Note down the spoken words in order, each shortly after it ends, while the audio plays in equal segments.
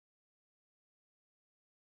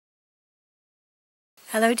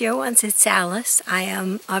Hello, dear ones. It's Alice. I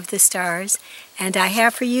am of the stars, and I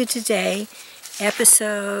have for you today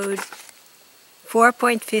episode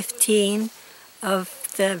 4.15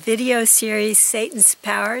 of the video series Satan's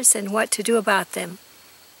Powers and What to Do About Them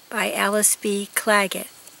by Alice B. Clagett.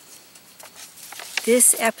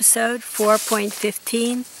 This episode,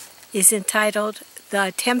 4.15, is entitled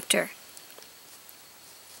The Tempter.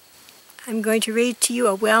 I'm going to read to you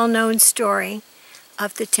a well-known story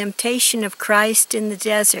of the temptation of Christ in the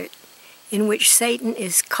desert, in which Satan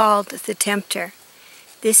is called the Tempter.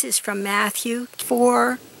 This is from Matthew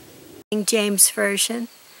 4, King James Version,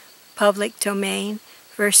 public domain,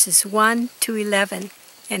 verses 1 to 11,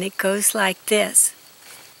 and it goes like this.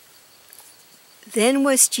 Then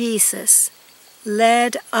was Jesus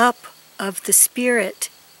led up of the Spirit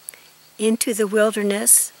into the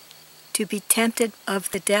wilderness to be tempted of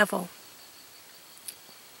the devil.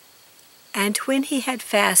 And when he had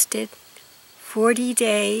fasted 40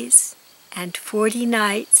 days and 40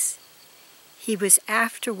 nights, he was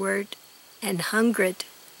afterward and hungered.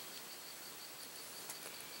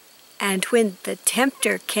 And when the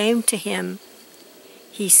tempter came to him,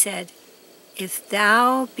 he said, If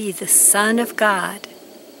thou be the Son of God,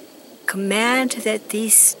 command that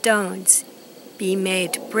these stones be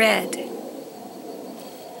made bread.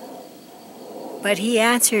 But he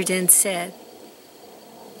answered and said,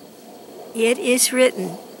 It is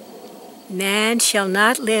written, Man shall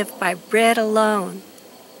not live by bread alone,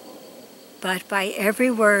 but by every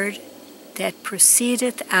word that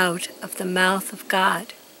proceedeth out of the mouth of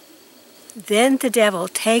God. Then the devil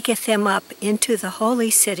taketh him up into the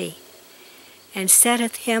holy city, and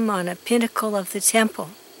setteth him on a pinnacle of the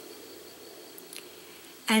temple,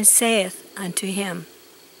 and saith unto him,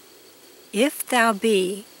 If thou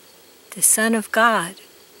be the Son of God,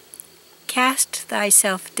 cast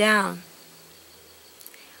thyself down.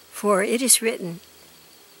 For it is written,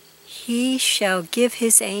 He shall give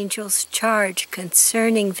his angels charge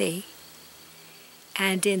concerning thee,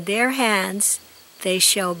 and in their hands they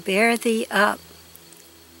shall bear thee up,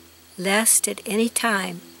 lest at any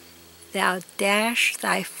time thou dash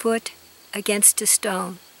thy foot against a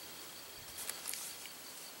stone.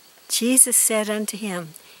 Jesus said unto him,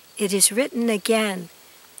 It is written again,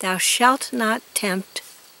 Thou shalt not tempt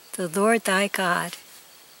the Lord thy God.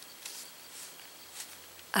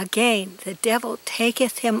 Again, the devil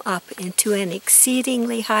taketh him up into an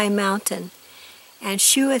exceedingly high mountain, and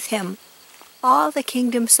sheweth him all the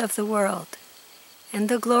kingdoms of the world, and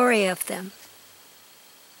the glory of them,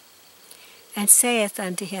 and saith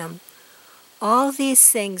unto him, All these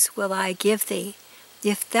things will I give thee,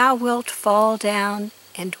 if thou wilt fall down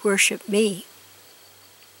and worship me.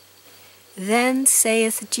 Then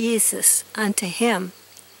saith Jesus unto him,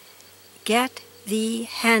 Get thee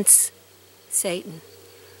hence, Satan.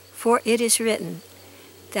 For it is written,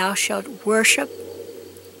 Thou shalt worship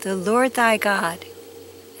the Lord thy God,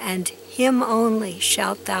 and him only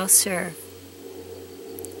shalt thou serve.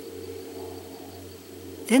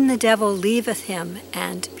 Then the devil leaveth him,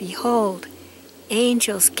 and behold,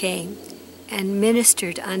 angels came and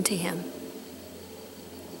ministered unto him.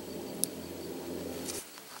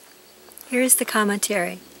 Here's the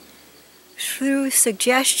commentary. Through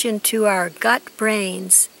suggestion to our gut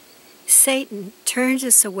brains, Satan turns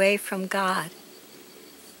us away from God.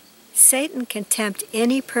 Satan can tempt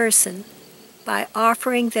any person by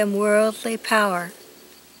offering them worldly power.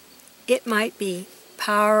 It might be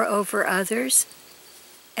power over others,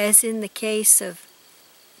 as in the case of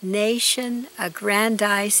nation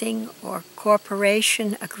aggrandizing or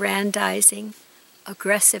corporation aggrandizing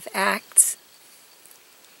aggressive acts.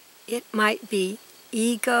 It might be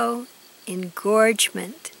ego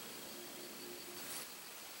engorgement.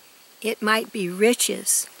 It might be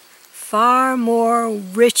riches, far more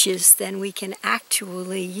riches than we can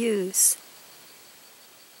actually use.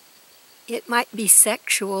 It might be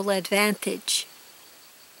sexual advantage.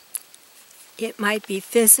 It might be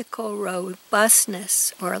physical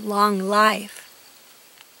robustness or long life.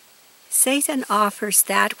 Satan offers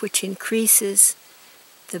that which increases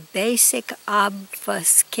the basic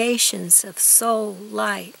obfuscations of soul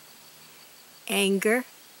light: anger,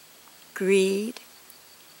 greed,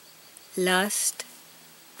 lust,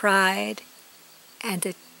 pride, and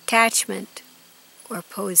attachment or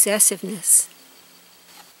possessiveness.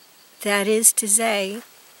 That is to say,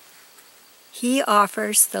 he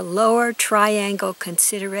offers the lower triangle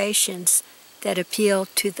considerations that appeal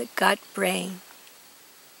to the gut brain.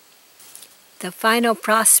 The final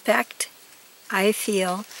prospect, I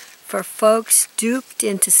feel, for folks duped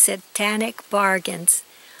into satanic bargains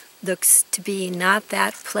looks to be not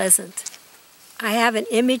that pleasant. I have an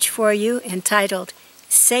image for you entitled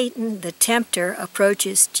Satan, the Tempter,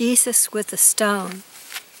 approaches Jesus with a stone.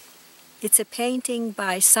 It's a painting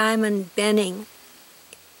by Simon Benning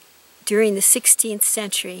during the 16th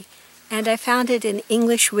century, and I found it in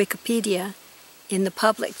English Wikipedia in the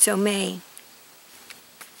public domain.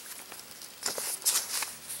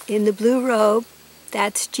 In the blue robe,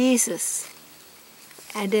 that's Jesus.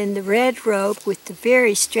 And in the red robe with the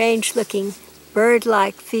very strange-looking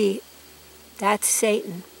bird-like feet, that's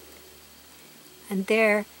Satan. And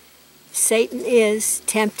there, Satan is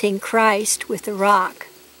tempting Christ with a rock.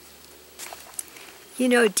 You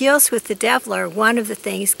know, deals with the devil are one of the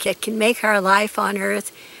things that can make our life on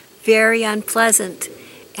earth very unpleasant.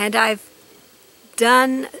 And I've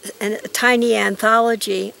done a tiny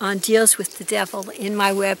anthology on deals with the devil in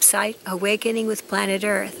my website, Awakening with Planet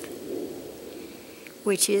Earth,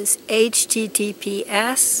 which is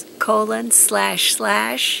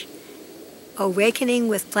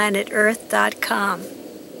https://awakeningwithplanetearth.com.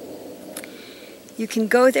 You can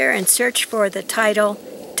go there and search for the title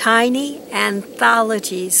Tiny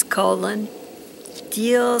Anthologies,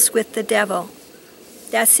 Deals with the Devil.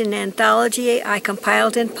 That's an anthology I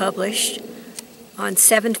compiled and published on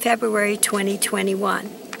 7 February 2021.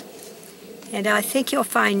 And I think you'll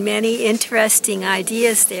find many interesting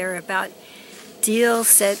ideas there about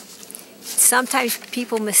deals that sometimes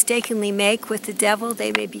people mistakenly make with the devil.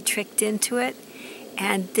 They may be tricked into it,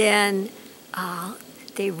 and then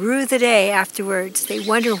they rue the day afterwards. They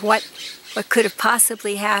wonder what could have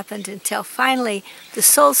possibly happened, until finally the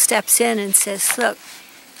soul steps in and says, look,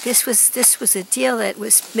 this was a deal that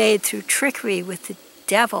was made through trickery with the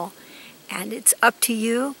devil, and it's up to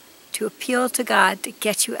you to appeal to God to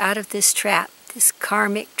get you out of this trap, this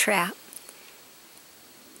karmic trap.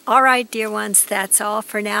 All right, dear ones, that's all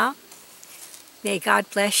for now. May God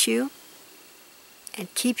bless you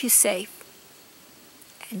and keep you safe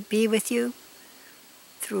and be with you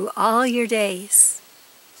through all your days.